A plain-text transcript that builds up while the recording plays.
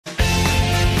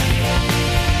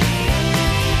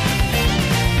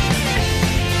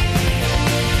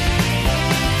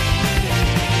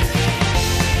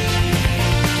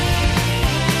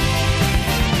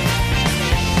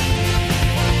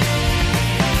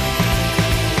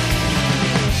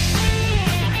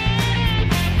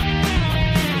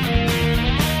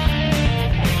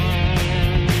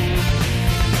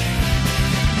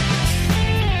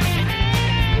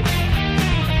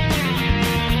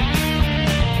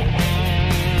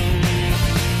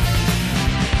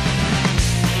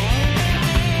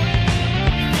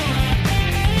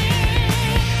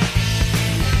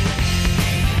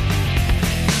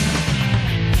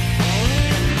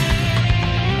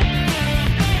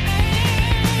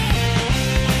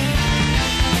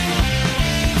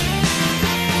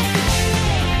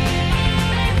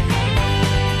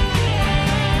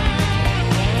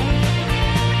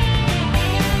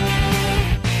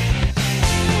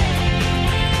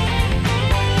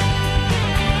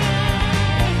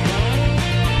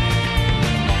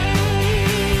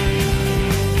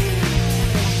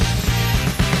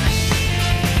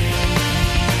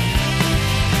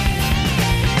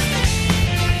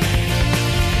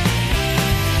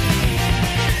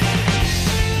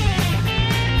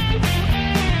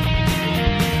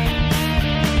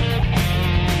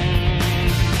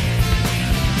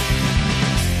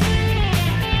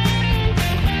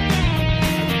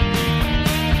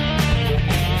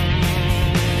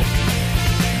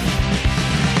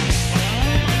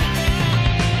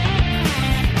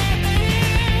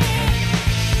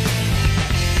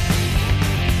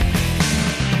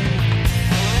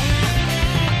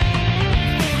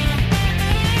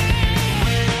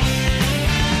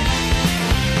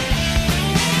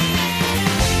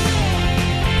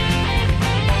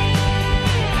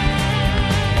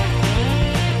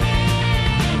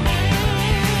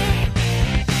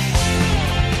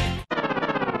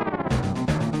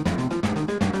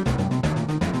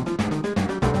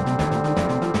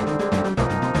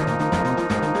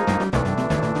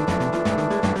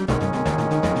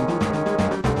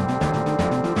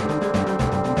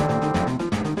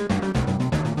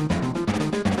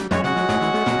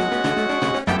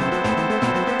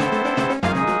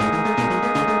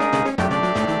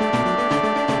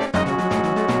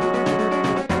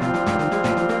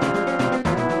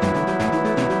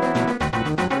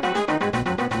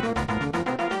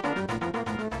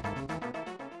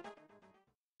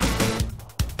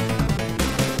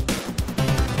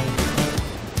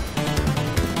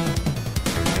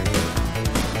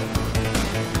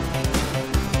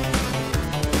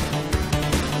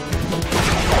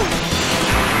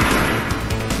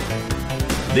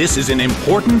This is an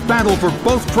important battle for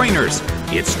both trainers.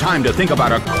 It's time to think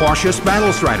about a cautious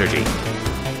battle strategy.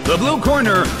 The blue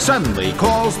corner suddenly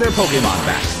calls their Pokémon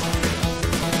back.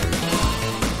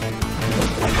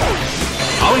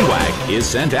 Poliwag is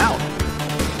sent out.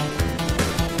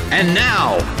 And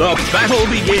now, the battle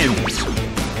begins.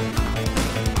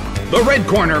 The red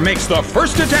corner makes the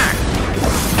first attack.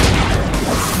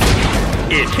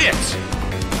 It hits.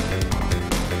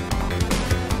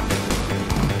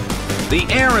 The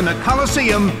air in the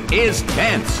Colosseum is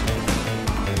tense.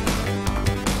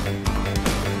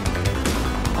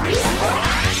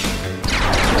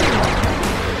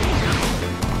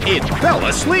 It fell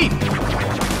asleep.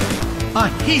 A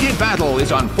heated battle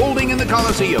is unfolding in the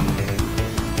Colosseum.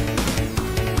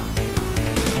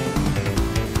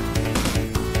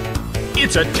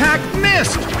 Its attack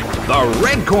missed. The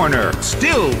red corner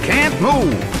still can't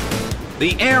move.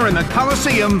 The air in the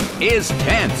Colosseum is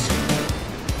tense.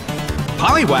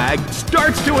 Poliwag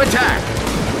starts to attack.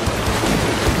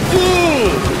 Ooh!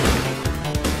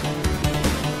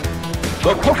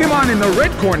 The Pokémon in the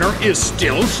red corner is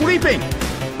still sleeping.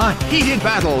 A heated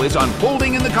battle is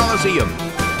unfolding in the Colosseum.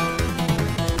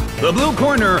 The blue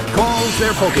corner calls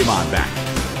their Pokémon back.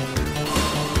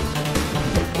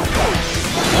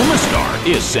 OMASTAR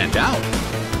is sent out.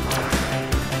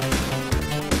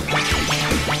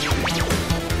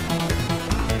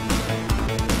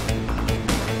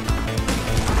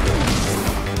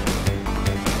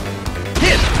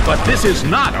 But this is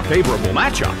not a favorable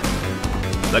matchup.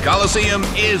 The Colosseum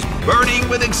is burning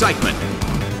with excitement.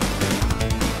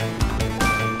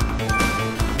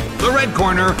 The red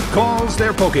corner calls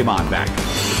their Pokémon back.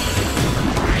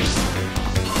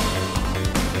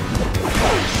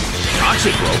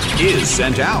 Toxicroak is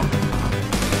sent out.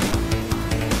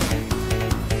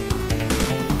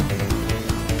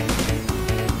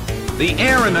 The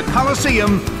air in the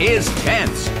Colosseum is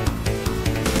tense.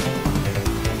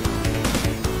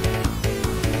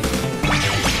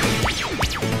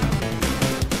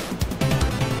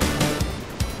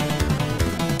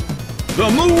 The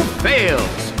move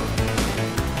fails.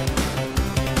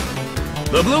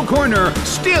 The blue corner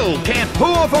still can't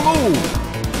pull off a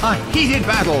move. A heated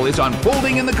battle is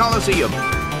unfolding in the Colosseum.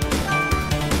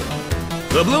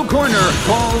 The blue corner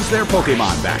calls their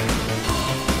Pokémon back.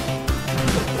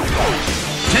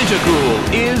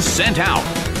 Tentacruel is sent out.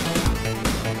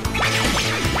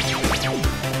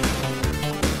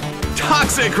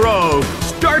 Toxicroak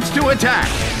starts to attack.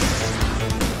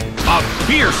 A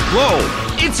fierce blow.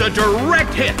 It's a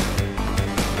direct hit.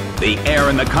 The air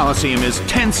in the Colosseum is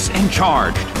tense and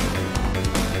charged.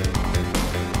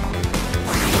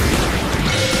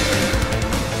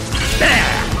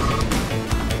 Bam!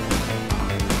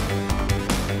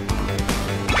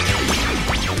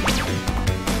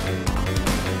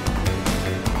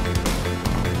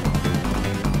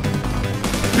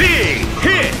 Big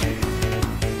hit!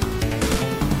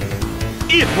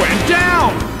 It went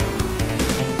down!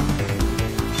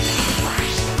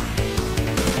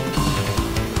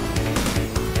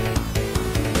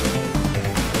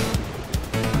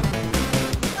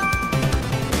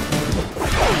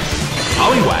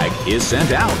 Poliwag is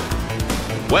sent out.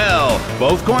 Well,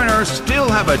 both corners still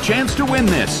have a chance to win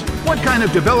this. What kind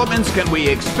of developments can we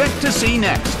expect to see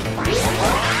next?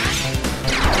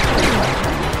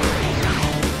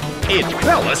 It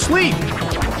fell asleep.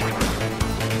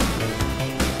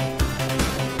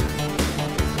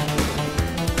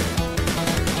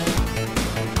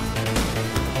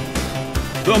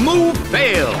 The move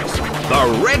fails.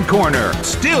 The red corner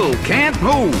still can't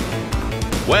move.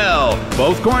 Well,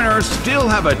 both corners still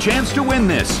have a chance to win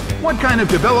this. What kind of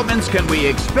developments can we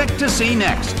expect to see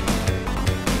next?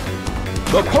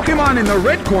 The Pokémon in the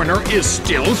red corner is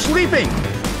still sleeping.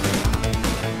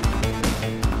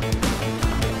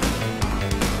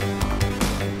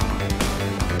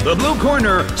 The blue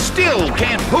corner still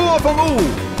can't pull off a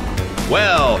move.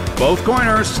 Well, both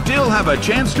corners still have a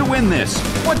chance to win this.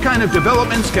 What kind of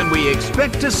developments can we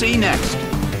expect to see next?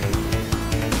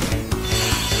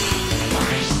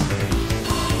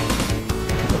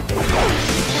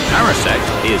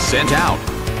 Parasect is sent out.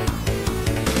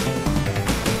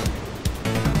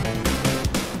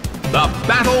 The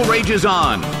battle rages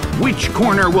on. Which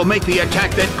corner will make the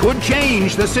attack that could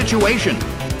change the situation?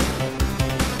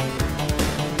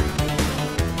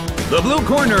 The blue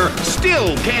corner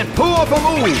still can't pull off a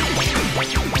move.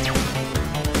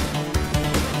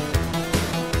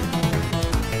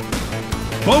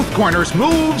 Both corners'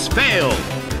 moves failed.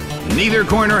 Neither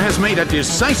corner has made a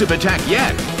decisive attack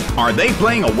yet. Are they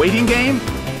playing a waiting game?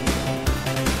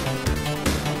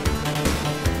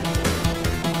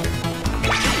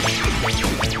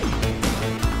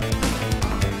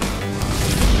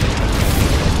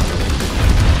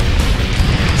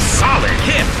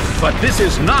 this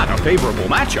is not a favorable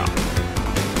matchup.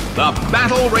 The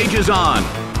battle rages on.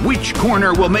 Which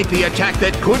corner will make the attack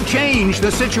that could change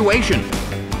the situation?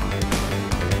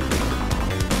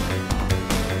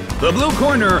 The blue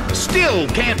corner still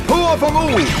can't pull off a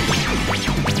move.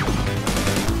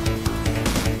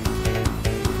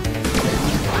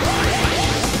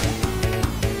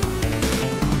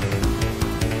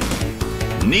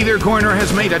 Neither corner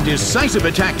has made a decisive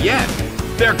attack yet.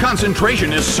 Their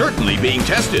concentration is certainly being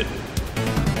tested.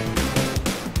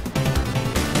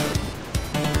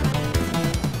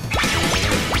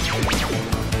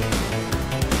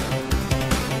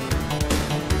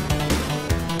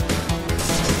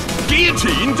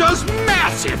 Guillotine does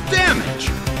massive damage!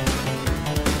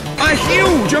 A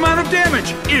huge amount of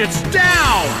damage! It's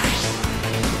down!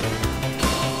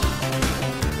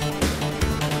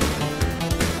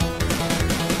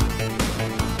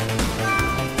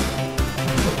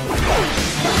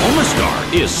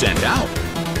 OMASTAR is sent out.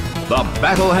 The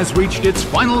battle has reached its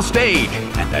final stage,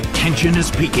 and the tension is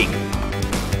peaking.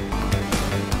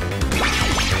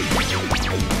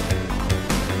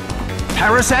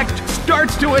 Parasect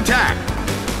starts to attack.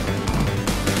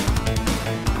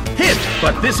 Hit,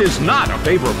 but this is not a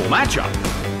favorable matchup.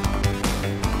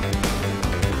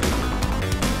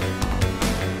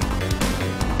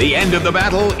 The end of the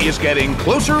battle is getting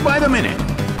closer by the minute.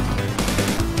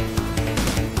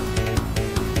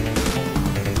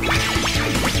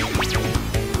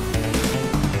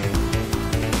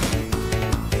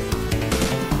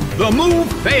 The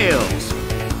move fails.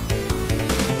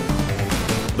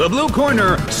 The blue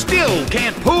corner still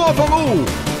can't pull off a move.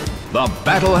 The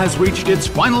battle has reached its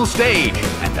final stage,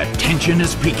 and the tension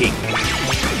is peaking.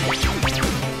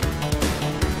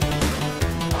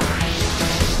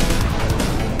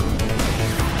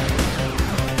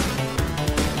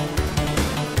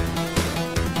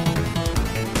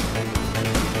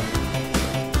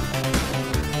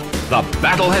 The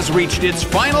battle has reached its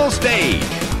final stage.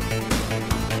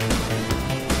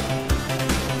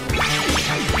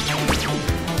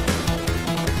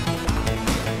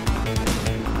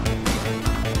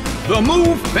 The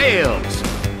move fails.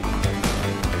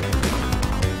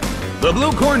 The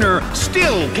blue corner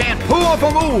still can't pull off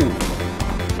a move.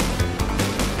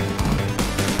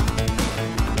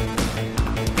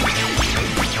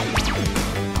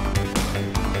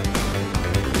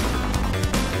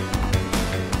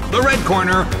 The red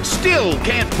corner still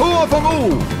can't pull off a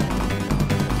move.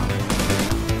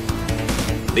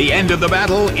 The end of the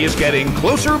battle is getting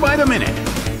closer by the minute.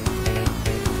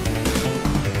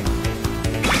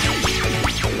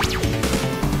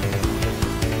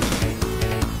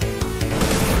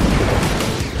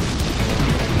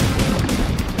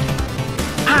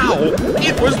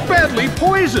 It was badly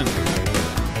poisoned!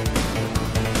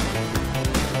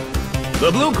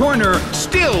 The blue corner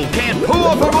still can't pull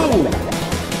off a move!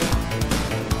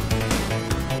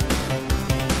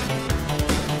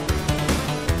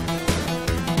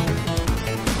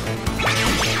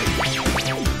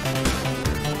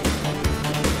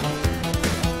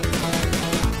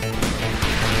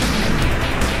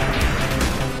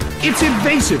 Its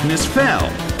evasiveness fell.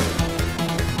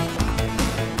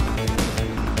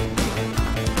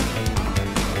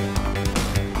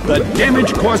 The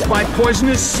damage caused by poison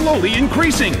is slowly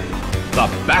increasing. The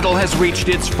battle has reached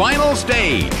its final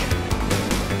stage.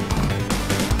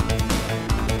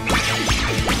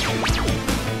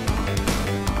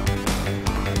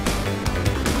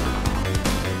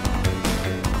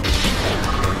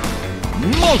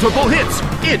 Multiple hits!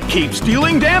 It keeps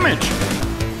dealing damage!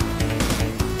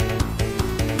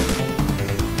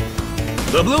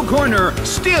 The blue corner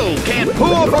still can't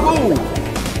pull off a move!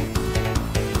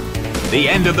 The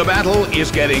end of the battle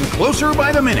is getting closer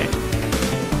by the minute.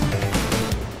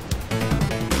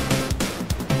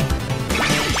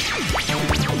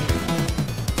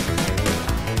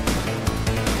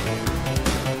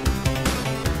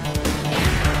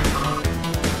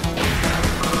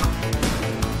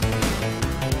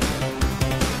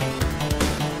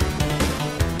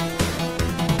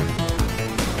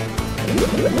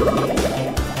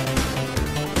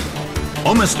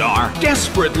 OMASTAR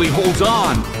desperately holds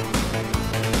on.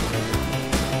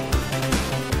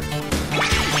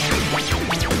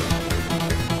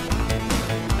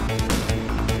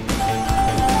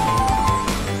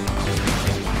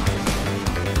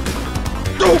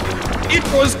 It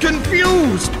was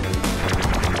confused!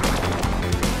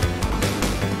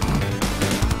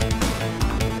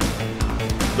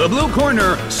 The blue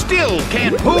corner still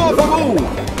can't pull off a move!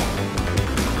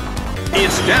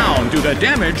 It's down due to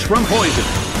damage from poison.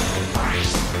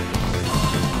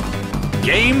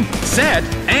 Game, set,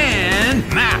 and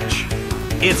match!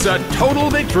 It's a total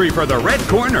victory for the red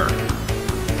corner.